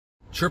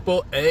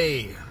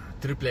AAA,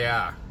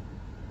 AAA,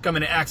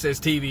 coming to AXS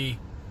TV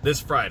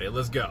this Friday.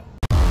 Let's go.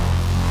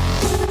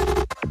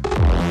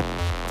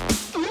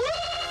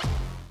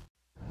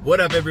 What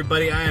up,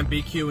 everybody? I am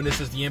BQ, and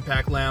this is the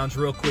Impact Lounge.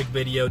 Real quick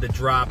video to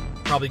drop.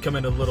 Probably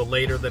coming a little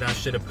later than I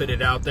should have put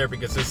it out there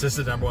because this is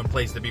the #1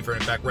 place to be for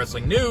Impact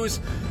Wrestling news.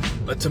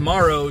 But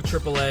tomorrow,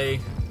 AAA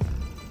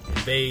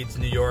invades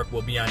New York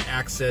will be on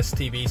AXS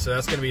TV, so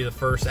that's going to be the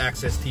first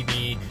AXS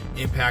TV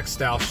Impact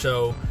style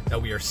show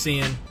that we are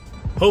seeing.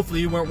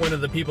 Hopefully you weren't one of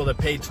the people that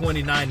paid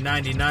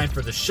 $29.99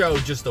 for the show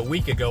just a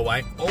week ago.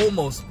 I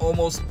almost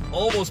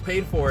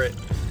paid for it,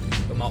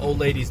 but my old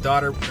lady's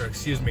daughter, or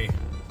excuse me,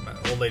 my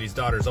old lady's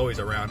daughter's always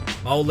around.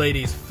 My old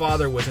lady's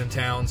father was in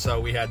town, so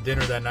we had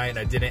dinner that night and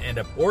I didn't end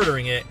up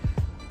ordering it,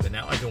 but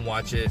now I can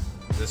watch it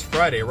this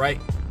Friday,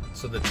 right?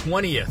 So the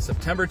 20th,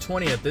 September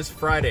 20th, this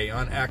Friday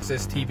on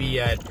AXS TV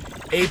at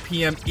 8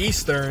 p.m.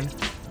 Eastern,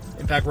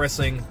 Impact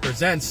Wrestling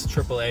presents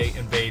AAA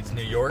invades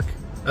New York.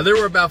 Now, there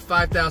were about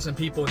 5,000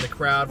 people in the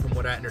crowd from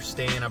what I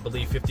understand. I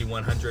believe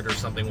 5,100 or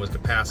something was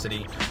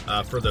capacity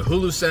for the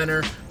Hulu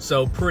Center.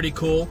 So pretty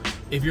cool.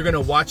 If you're going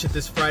to watch it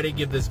this Friday,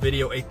 give this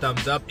video a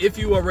thumbs up. If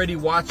you already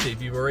watched it,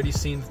 if you've already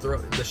seen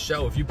the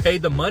show, if you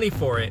paid the money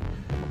for it,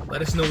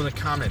 let us know in the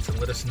comments and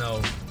let us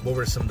know what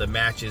were some of the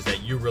matches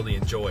that you really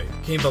enjoyed.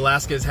 Cain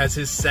Velasquez has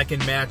his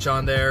second match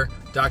on there.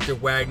 Dr.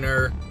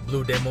 Wagner,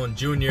 Blue Demon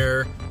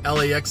Jr.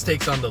 LAX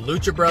takes on the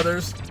Lucha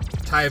Brothers.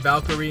 Taya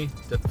Valkyrie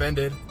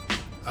defended.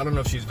 I don't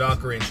know if she's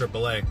Valkyrie in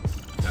AAA,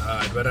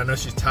 but I know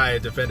she's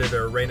Taya, defended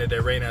her Reina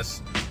de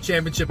Reinas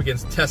championship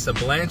against Tessa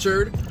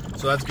Blanchard.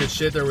 So that's good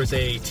shit. There was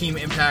a Team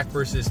Impact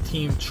versus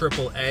Team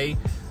AAA.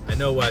 I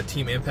know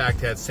Team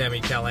Impact had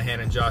Sami Callihan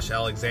and Josh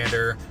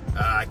Alexander.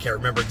 I can't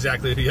remember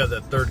exactly who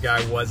the third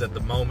guy was at the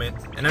moment.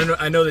 And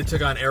I know they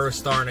took on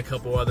Aerostar and a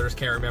couple others.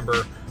 Can't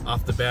remember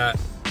off the bat.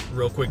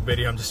 Real quick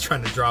video I'm just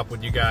trying to drop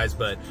with you guys,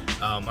 but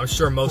I'm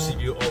sure most of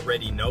you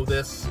already know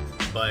this.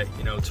 But,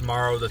 you know,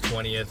 tomorrow the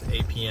 20th,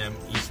 8 p.m.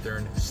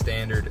 Eastern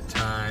Standard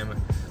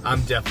Time, I'm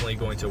definitely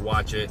going to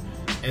watch it.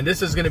 And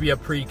this is going to be a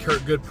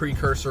good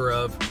precursor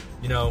of,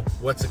 you know,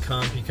 what's to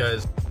come,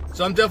 because...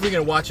 So I'm definitely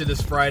going to watch it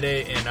this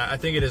Friday, and I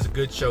think it is a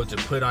good show to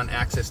put on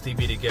AXS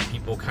TV to get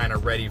people kind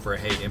of ready for,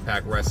 hey,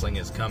 Impact Wrestling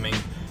is coming.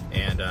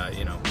 And,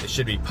 you know, it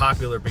should be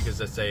popular because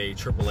it's a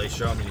AAA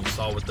show. I mean, you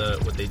saw what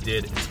they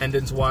did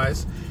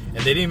attendance-wise. And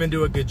they didn't even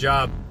do a good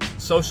job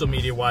social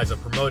media-wise of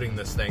promoting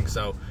this thing.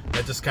 So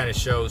that just kind of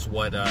shows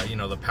what, you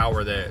know, the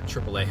power that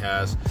AAA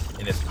has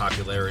in its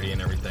popularity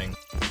and everything.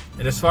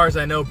 And as far as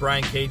I know,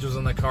 Brian Cage was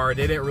on the card.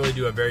 They didn't really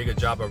do a very good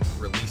job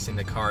of releasing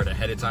the card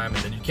ahead of time.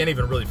 And then you can't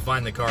even really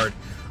find the card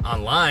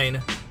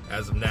online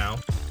as of now.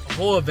 The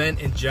whole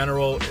event in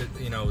general,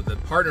 you know, the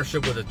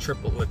partnership with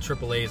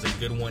AAA is a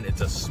good one.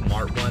 It's a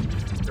smart one.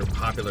 They're a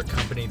popular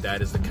company.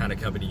 That is the kind of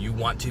company you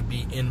want to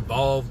be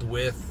involved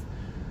with.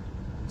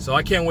 So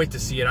I can't wait to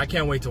see it. I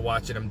can't wait to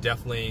watch it. I'm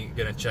definitely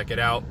going to check it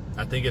out.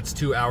 I think it's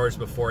 2 hours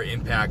before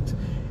Impact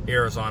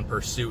airs on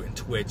Pursuit and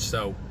Twitch,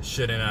 so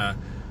shouldn't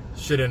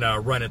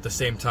run at the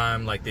same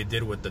time like they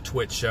did with the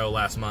Twitch show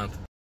last month.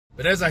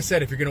 But as I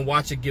said, if you're going to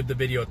watch it, give the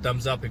video a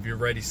thumbs up. If you've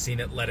already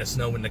seen it, let us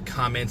know in the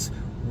comments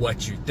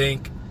what you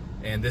think.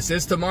 And this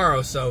is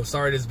tomorrow, so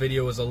sorry this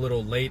video was a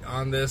little late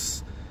on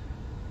this.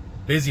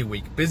 Busy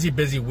week.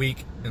 Busy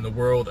week in the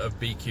world of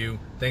BQ.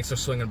 Thanks for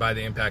swinging by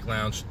the Impact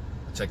Lounge.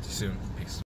 I'll check you soon.